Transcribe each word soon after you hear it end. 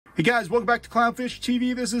Hey guys, welcome back to Clownfish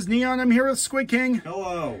TV. This is Kneon. I'm here with Squid King.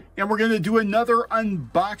 Hello. And we're going to do another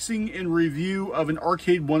unboxing and review of an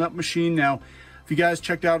Arcade1Up machine. Now, if you guys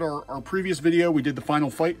checked out our previous video, we did the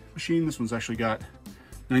Final Fight machine. This one's actually got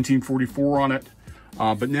 1944 on it.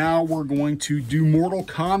 But now we're going to do Mortal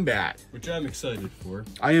Kombat. Which I'm excited for.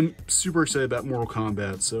 I am super excited about Mortal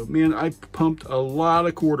Kombat. So, man, I pumped a lot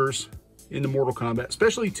of quarters into Mortal Kombat,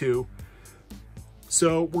 especially 2.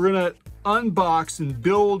 So, we're going to unbox and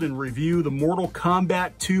build and review the Mortal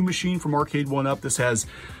Kombat 2 machine from Arcade1Up. This has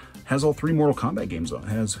all 3 Mortal Kombat games on it.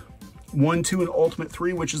 It has 1, 2, and Ultimate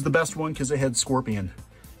 3, which is the best one because it had Scorpion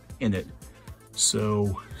in it.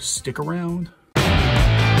 So stick around.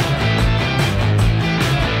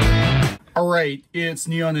 All right, it's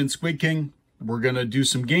Kneon and Squid King. We're gonna do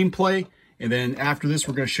some gameplay, and then after this,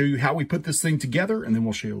 we're gonna show you how we put this thing together, and then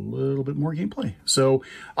we'll show you a little bit more gameplay. So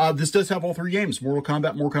this does have all 3 games: Mortal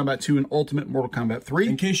Kombat 2, and Ultimate Mortal Kombat 3.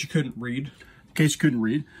 In case you couldn't read.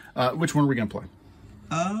 Which one are we gonna play?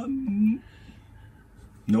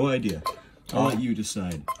 No idea. I'll let you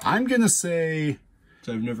decide. I'm gonna say...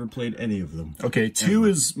 So I've never played any of them. Okay, 2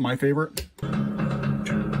 is my favorite.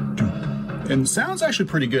 And the sound's actually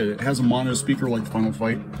pretty good. It has a mono speaker like the Final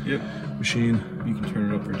Fight machine. You can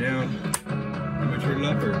turn it up or down. You want to turn it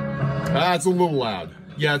up or? It's a little loud.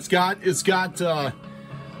 Yeah, it's got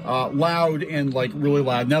loud and like really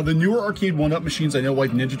loud. Now the newer Arcade1Up machines, I know,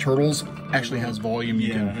 like Ninja Turtles, actually has volume.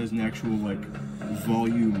 Yeah, it has an actual like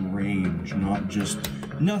volume range, not just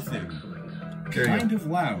nothing. Kind of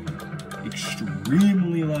loud,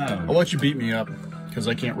 extremely loud. I'll let you beat me up because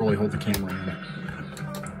I can't really hold the camera in.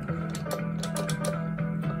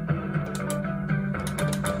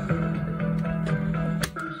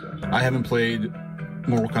 I haven't played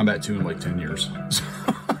Mortal Kombat 2 in like 10 years.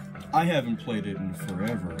 I haven't played it in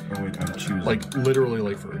forever. Oh wait, I'm choosing. Like literally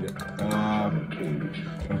like forever.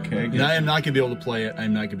 Okay. And I am not gonna be able to play it.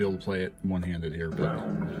 I'm not gonna be able to play it one-handed here, but.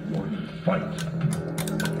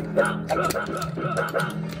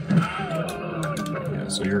 Yeah,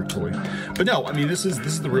 so you're totally. But no, I mean this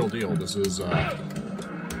is the real deal. This is. Ow.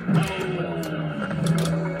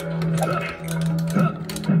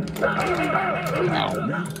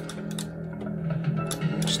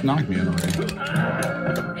 Just knocked me in already.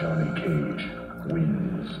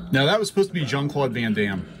 Now that was supposed to be Jean-Claude Van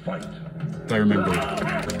Damme, if I remember.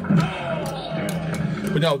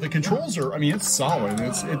 But no, the controls are, I mean, it's solid.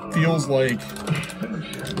 It feels like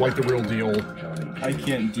the real deal. I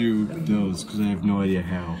can't do those because I have no idea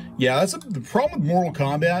how. Yeah, that's the problem with Mortal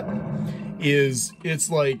Kombat is it's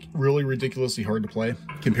like really ridiculously hard to play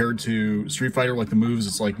compared to Street Fighter. Like the moves,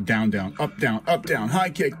 it's like down, down, up, down, high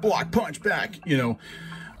kick, block, punch, back, you know.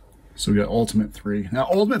 So we got Ultimate 3. Now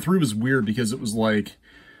Ultimate 3 was weird because it was like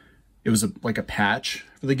like a patch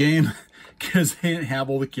for the game because they didn't have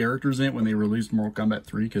all the characters in it when they released Mortal Kombat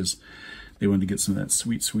 3 because they wanted to get some of that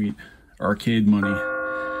sweet arcade money.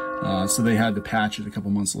 So they had to patch it a couple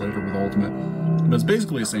months later with Ultimate. But it's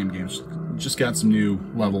basically the same game. Just got some new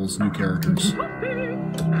levels, new characters.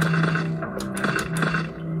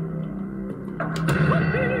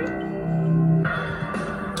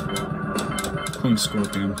 Clean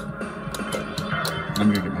Scorpion.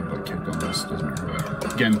 I'm gonna get my butt kicked on this. Doesn't matter.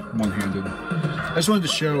 Again, one-handed. I just wanted to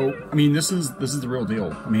show. I mean, this is the real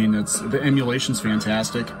deal. I mean, the emulation's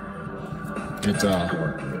fantastic. It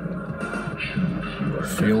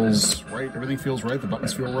feels right. Everything feels right. The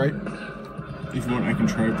buttons feel right. If you want, I can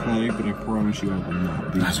try to play, but I promise you I will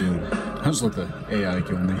not be good. I'll just let the AI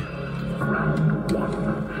kill me.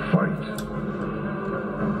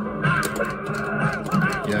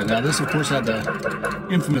 Yeah, now this, of course, had the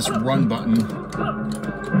infamous run button.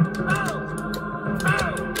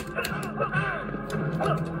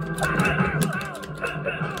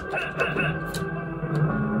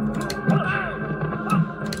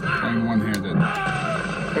 Playing one-handed.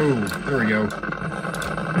 Oh, there we go.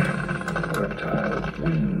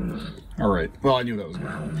 All right. Well, I knew that was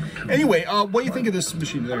good. Anyway, what do you think of this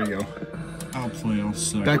machine? There you go. I'll play. I'll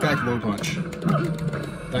suck. Back, low punch.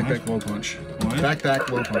 Back, low punch. What? Back,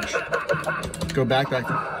 low punch. Go back.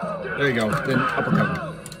 There you go. Then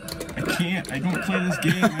uppercut. I can't. I don't play this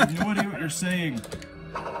game. I have no idea what you're saying.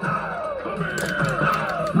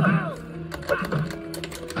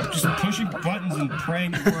 I'm just pushing buttons and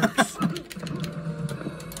praying it works.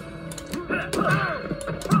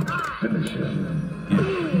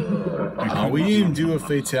 We didn't even do a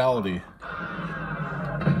fatality.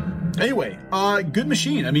 Anyway, good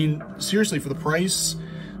machine. I mean, seriously, for the price,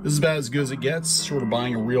 this is about as good as it gets, short of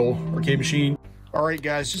buying a real arcade machine. All right,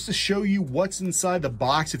 guys, just to show you what's inside the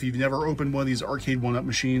box if you've never opened one of these Arcade1Up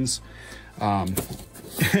machines.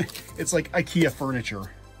 It's like IKEA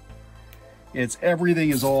furniture. Everything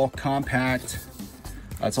is all compact.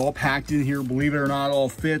 It's all packed in here, believe it or not, all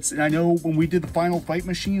fits. And I know when we did the Final Fight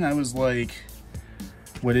machine, I was like,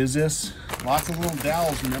 what is this? Lots of little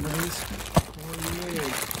dowels, remember these? Oh, yay.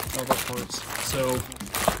 All that parts. So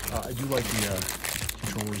I do like the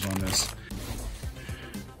controllers on this.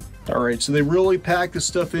 All right, so they really packed the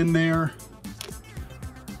stuff in there.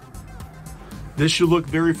 This should look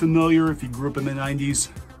very familiar if you grew up in the 90s.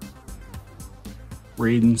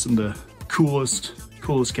 Raiden, some of the coolest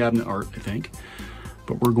cabinet art, I think.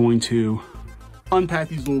 But we're going to unpack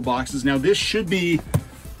these little boxes. Now this should be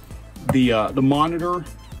the monitor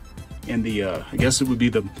and the I guess it would be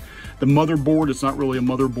the motherboard. It's not really a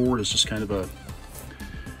motherboard, it's just kind of a,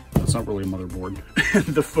 it's not really a motherboard.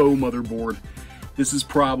 The faux motherboard. This is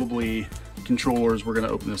probably controllers. We're gonna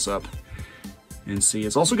open this up and see.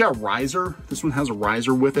 It's also got riser. This one has a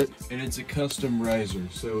riser with it. And it's a custom riser,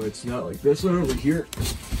 so it's not like this one over here.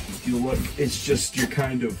 If you look, it's just your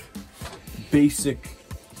kind of basic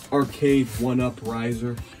Arcade1Up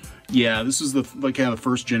riser. Yeah, this is the kind of the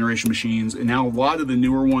first generation machines, and now a lot of the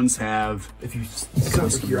newer ones have. If you sit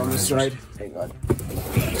over here on this side, hang on.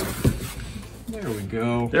 There we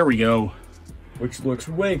go. There we go. Which looks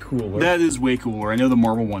way cooler. That is way cooler. I know the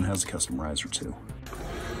Marvel one has a custom riser too.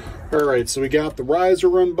 All right, so we got the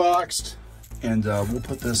riser unboxed, and we'll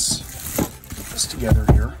put this together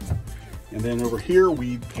here. And then over here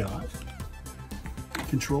we've got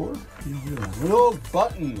controller. Little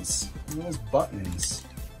buttons. Those buttons.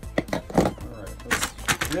 All right,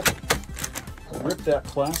 let's rip that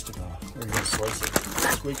plastic off. We're gonna slice it.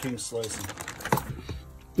 Squid King slicing.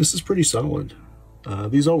 This is pretty solid.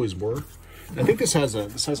 These always were. I think this has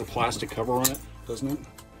a plastic cover on it, doesn't it?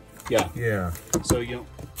 Yeah. Yeah. So you don't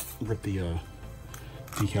rip the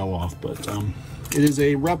decal off, but it is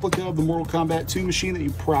a replica of the Mortal Kombat II machine that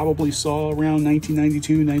you probably saw around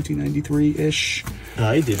 1992, 1993-ish.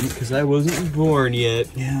 I didn't, because I wasn't born yet.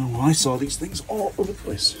 Yeah, well, I saw these things all over the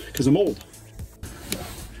place, because I'm old.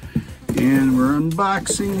 And we're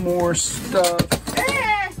unboxing more stuff.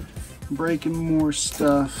 Breaking more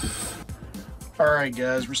stuff. All right,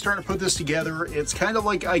 guys, we're starting to put this together. It's kind of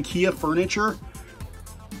like IKEA furniture,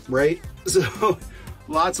 right? So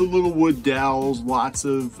lots of little wood dowels, lots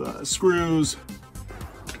of screws.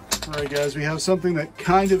 All right, guys, we have something that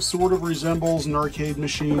kind of sort of resembles an arcade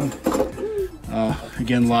machine.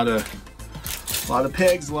 Again, a lot of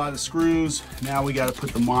pegs, a lot of screws. Now we got to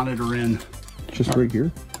put the monitor in. Just right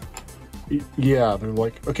here? Yeah, they're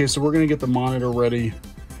like, okay, so we're gonna get the monitor ready.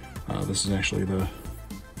 This is actually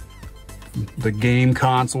the game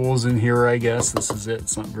consoles in here, I guess. This is it.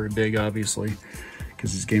 It's not very big, obviously,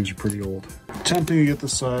 because these games are pretty old. Attempting to get the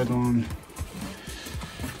side on.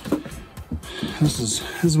 This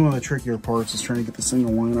is one of the trickier parts, is trying to get this thing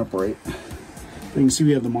to line up right. But you can see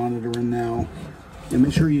we have the monitor in now. And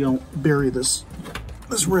make sure you don't bury this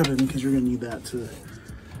ribbon, because you're gonna need that to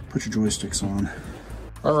put your joysticks on.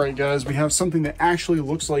 All right, guys, we have something that actually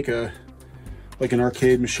looks like an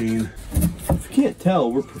arcade machine. If you can't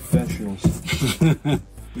tell, we're professionals.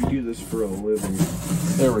 We do this for a living.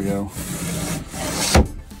 There we go.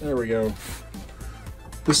 There we go.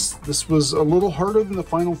 This was a little harder than the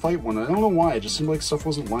Final Fight one. I don't know why. It just seemed like stuff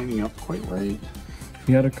wasn't lining up quite right.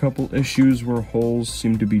 We had a couple issues where holes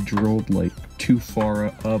seemed to be drilled like too far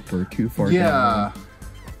up or too far down.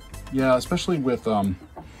 Yeah, especially with the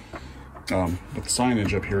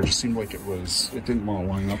signage up here. It just seemed like it didn't want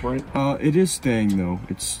to line up right. It is staying though.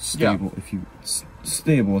 It's stable. Yeah. It's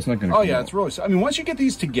stable. It's not going to. Oh yeah, it's really. I mean, once you get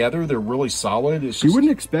these together, they're really solid. It's just, you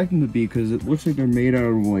wouldn't expect them to be, because it looks like they're made out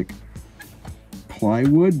of like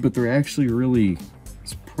plywood, but they're actually really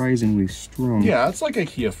surprisingly strong. Yeah, it's like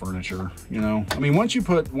IKEA furniture, you know. I mean, once you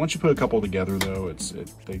put a couple together, though,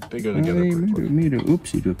 they go together pretty quick. Made a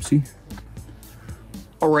oopsie doopsie.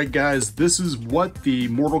 All right, guys, this is what the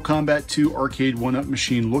Mortal Kombat II Arcade1Up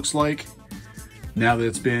machine looks like now that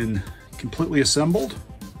it's been completely assembled.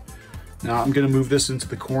 Now I'm going to move this into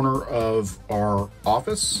the corner of our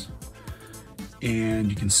office,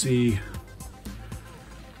 and you can see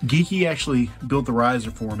Geeky actually built the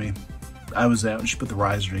riser for me. I was out and she put the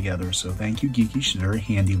riser together, so thank you, Geeky. She's very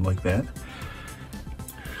handy like that.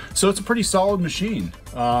 So it's a pretty solid machine.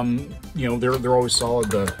 You know, they're always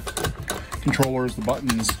solid. The controllers, the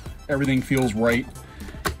buttons, everything feels right.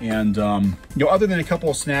 And you know, other than a couple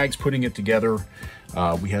of snags putting it together,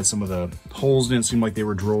 we had some of the holes didn't seem like they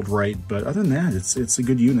were drilled right, but other than that, it's a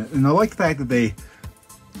good unit. And I like the fact that they,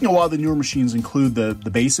 you know, a lot of the newer machines include the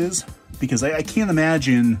bases, because I can't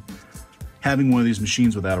imagine having one of these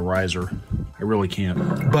machines without a riser. I really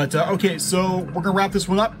can't. But okay, so we're gonna wrap this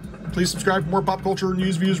one up. Please subscribe for more pop culture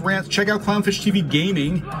news, views, rants. Check out CLOWNFISH TV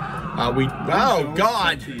Gaming. Oh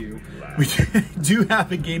God, we do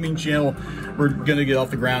have a gaming channel. We're gonna get off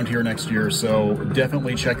the ground here next year, so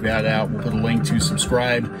definitely check that out. We'll put a link to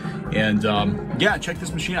subscribe, and yeah, check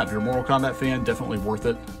this machine out. If you're a Mortal Kombat fan, definitely worth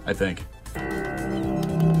it, I think.